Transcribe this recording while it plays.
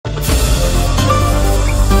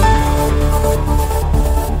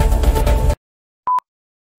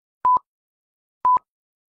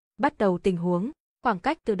Bắt đầu tình huống, khoảng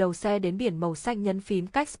cách từ đầu xe đến biển màu xanh nhấn phím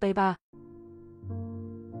cách spacebar.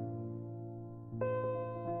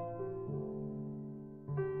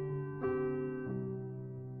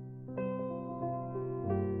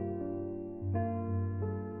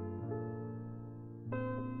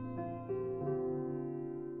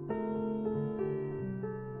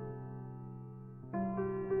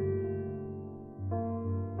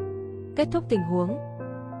 Kết thúc tình huống.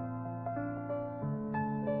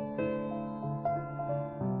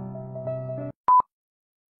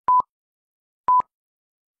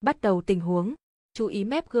 Bắt đầu tình huống, chú ý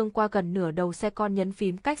mép gương qua gần nửa đầu xe con nhấn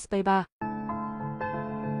phím cách spacebar.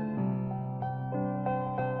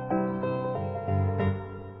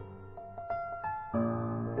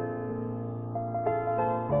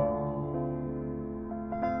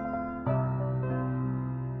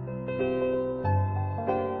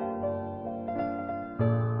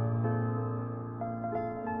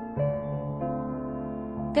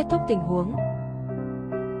 Kết thúc tình huống.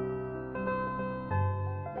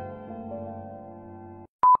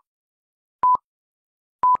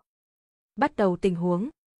 Bắt đầu tình huống,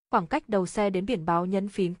 khoảng cách đầu xe đến biển báo nhấn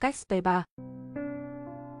phím cách spacebar.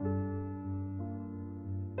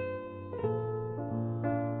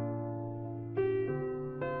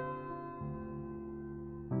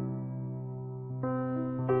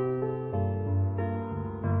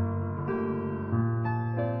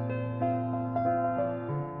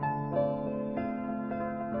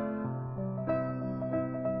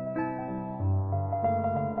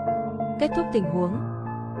 Kết thúc tình huống.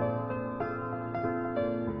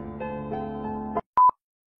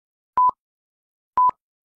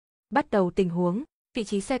 Bắt đầu tình huống, vị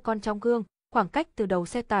trí xe con trong gương, khoảng cách từ đầu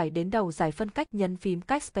xe tải đến đầu giải phân cách nhấn phím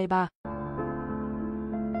cách spacebar.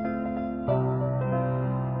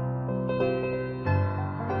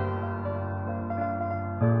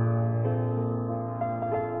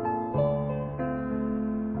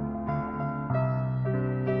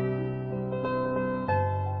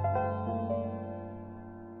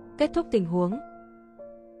 Kết thúc tình huống.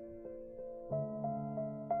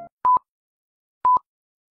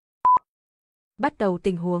 Bắt đầu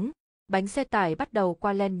tình huống, bánh xe tải bắt đầu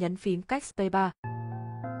qua len nhấn phím cách spacebar.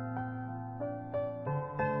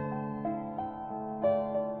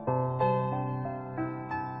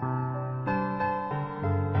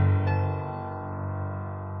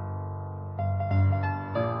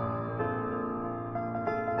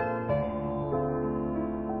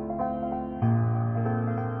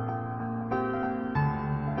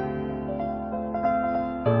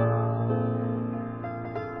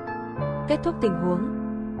 Kết thúc tình huống.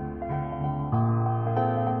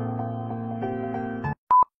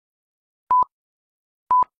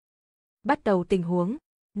 Bắt đầu tình huống,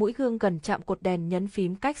 mũi gương gần chạm cột đèn nhấn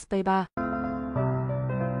phím cách spacebar.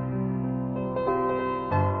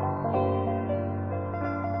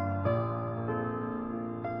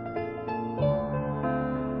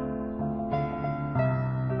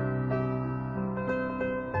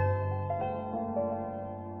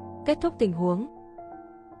 Kết thúc tình huống.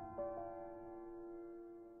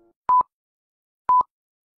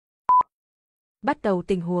 Bắt đầu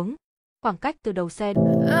tình huống, khoảng cách từ đầu xe.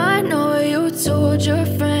 I know you told your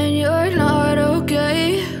friend you're not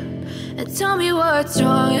okay, and tell me what's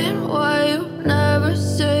wrong and why you never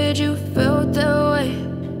said you felt that way.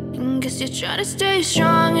 And guess you're trying to stay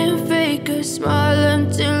strong and fake a smile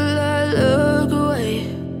until I look away.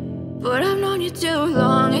 But I've known you too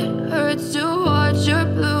long, it hurts to watch your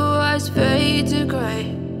blue eyes fade to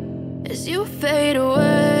gray as you fade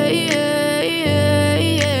away.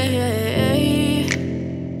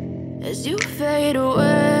 As you fade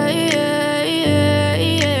away.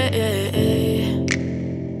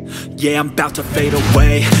 Yeah, I'm about to fade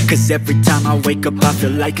away, cause every time I wake up I feel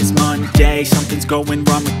like it's Monday. Something's going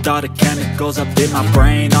wrong with all the chemicals up in my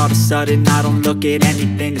brain. All of a sudden I don't look at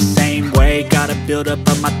anything the same way. Gotta build up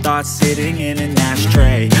of my thoughts sitting in an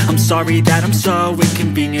ashtray. I'm sorry that I'm so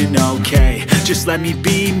inconvenient, okay. Just let me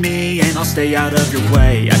be me and I'll stay out of your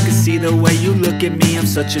way. I can see the way you look at me, I'm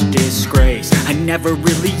such a disgrace. I never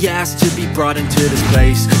really asked to be brought into this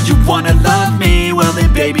place. You wanna love me? Well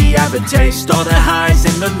then baby I have a taste. All the highs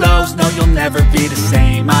and the lows, no you'll never be the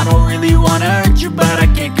same. I don't really wanna hurt you but I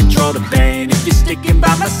can't control the pain. If you're sticking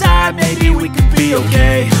by my side maybe we could be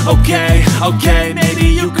okay. Okay, maybe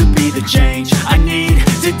you could be the change I need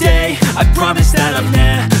today. I promise that I've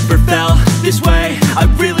never felt this way. I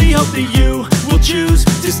really hope that you will choose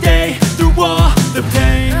to stay through all the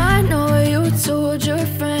pain. I know you told your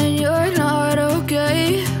friend you're not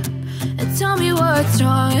okay, and tell me what's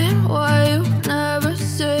wrong and why you never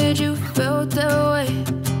said you felt that way.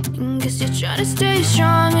 And guess you're Trying to stay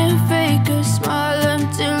strong and fake a smile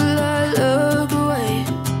until I look away.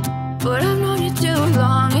 But I've known you too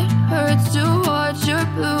long, it hurts to watch your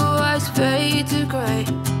blue eyes fade to gray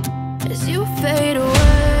as you fade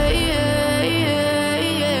away.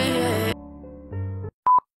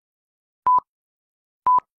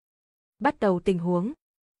 Bắt đầu tình huống.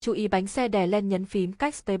 Chú ý bánh xe đè lên nhấn phím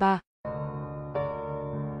cách spacebar.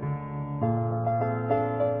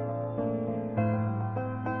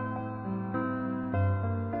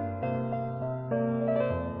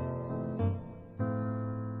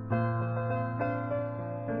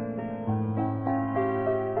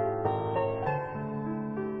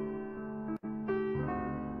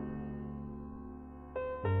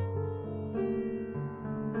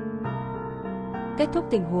 Kết thúc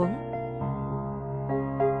tình huống.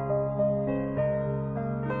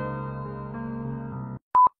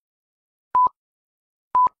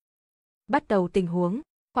 Bắt đầu tình huống.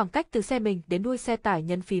 Khoảng cách từ xe mình đến đuôi xe tải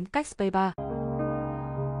nhấn phím cách spacebar.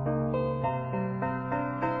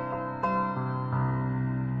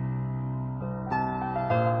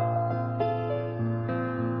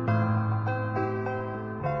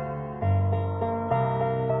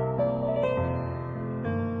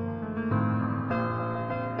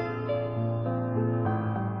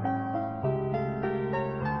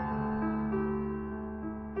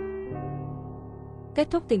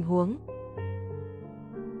 Kết thúc tình huống.